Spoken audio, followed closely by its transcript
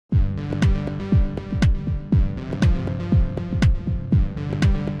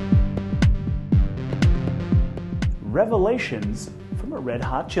revelations from a Red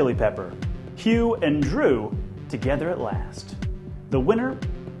Hot Chili Pepper. Hugh and Drew together at last. The winner,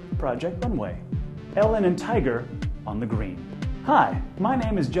 Project Runway. Ellen and Tiger on the green. Hi, my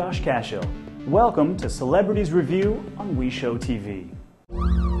name is Josh Cashill. Welcome to Celebrities Review on WeShow TV.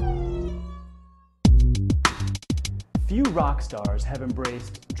 Few rock stars have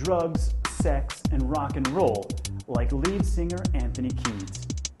embraced drugs, sex, and rock and roll like lead singer Anthony Kiedis.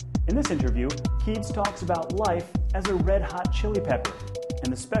 In this interview, Kiedis talks about life as a Red Hot Chili Pepper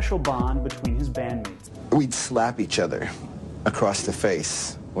and the special bond between his bandmates. We'd slap each other across the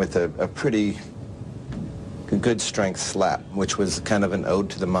face with a pretty good strength slap, which was kind of an ode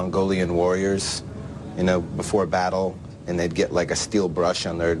to the Mongolian warriors, you know, before battle, and they'd get like a steel brush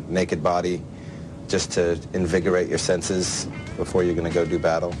on their naked body just to invigorate your senses before you're going to go do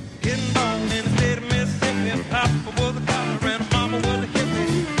battle. Getting born in the state of Mississippi, Papa was a collar and Mama was a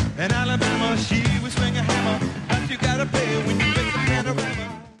hippie. In Alabama, she would swing a hammer, but you gotta pay when you get the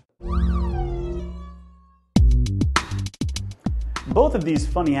panorama. Both of these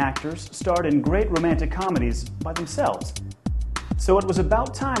funny actors starred in great romantic comedies by themselves. So it was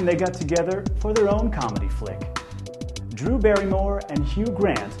about time they got together for their own comedy flick. Drew Barrymore and Hugh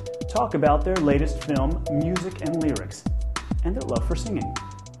Grant talk about their latest film, music and lyrics, and their love for singing.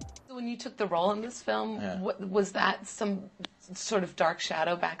 When you took the role in this film, was that some sort of dark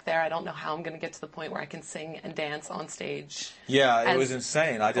shadow back there? I don't know how I'm going to get to the point where I can sing and dance on stage. Yeah, it was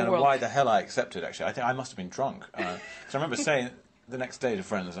insane. I don't know why the hell I accepted, actually. I think I must have been drunk. So I remember saying the next day to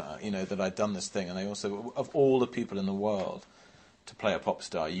friends, you know, that I'd done this thing, and they also, of all the people in the world to play a pop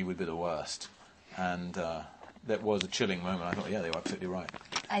star, you would be the worst. And that was a chilling moment. I thought, yeah, they were absolutely right.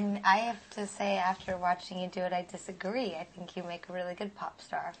 And I have to say, after watching you do it, I disagree. I think you make a really good pop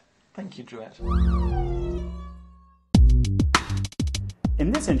star. Thank you, Duet.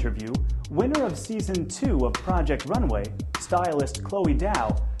 In this interview, winner of Season 2 of Project Runway, stylist Chloe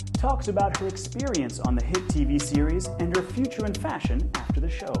Dow, talks about her experience on the hit TV series and her future in fashion after the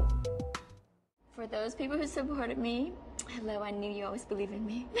show. For those people who supported me, hello, I knew you always believed in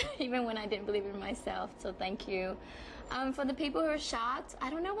me, even when I didn't believe in myself, so thank you. For the people who are shocked, I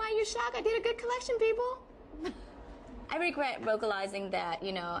don't know why you're shocked. I did a good collection, people. I regret vocalizing that,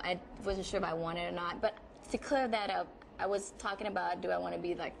 you know, I wasn't sure if I wanted it or not, but to clear that up, I was talking about, do I want to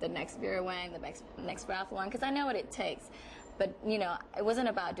be like the next Vera Wang, the next Ralph Lauren, because I know what it takes. But, you know, it wasn't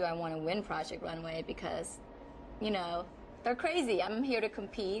about do I want to win Project Runway, because, you know, they're crazy. I'm here to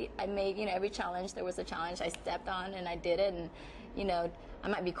compete. I made, you know, every challenge, there was a challenge I stepped on and I did it. And, you know, I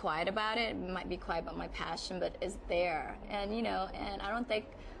might be quiet about it. I might be quiet about my passion, but it's there. And, you know, and I don't think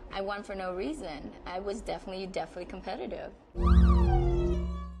I won for no reason. I was definitely competitive.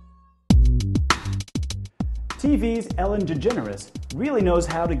 TV's Ellen DeGeneres really knows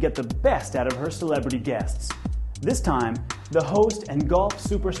how to get the best out of her celebrity guests. This time, the host and golf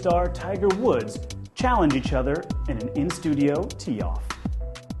superstar Tiger Woods challenge each other in an in-studio tee-off.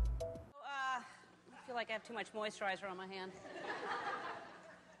 I feel like I have too much moisturizer on my hand.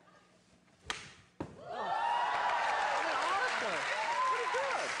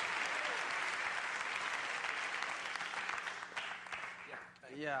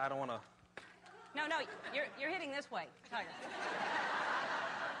 Yeah, I don't want to. No, you're hitting this way, Tiger.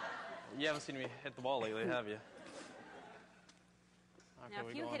 You haven't seen me hit the ball lately, have you? Okay, now,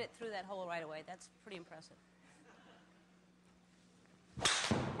 if you hit it through that hole right away, that's pretty impressive.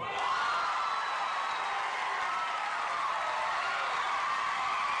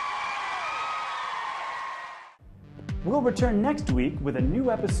 We'll return next week with a new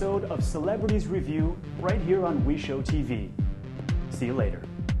episode of Celebrities Review right here on WeShow TV. See you later.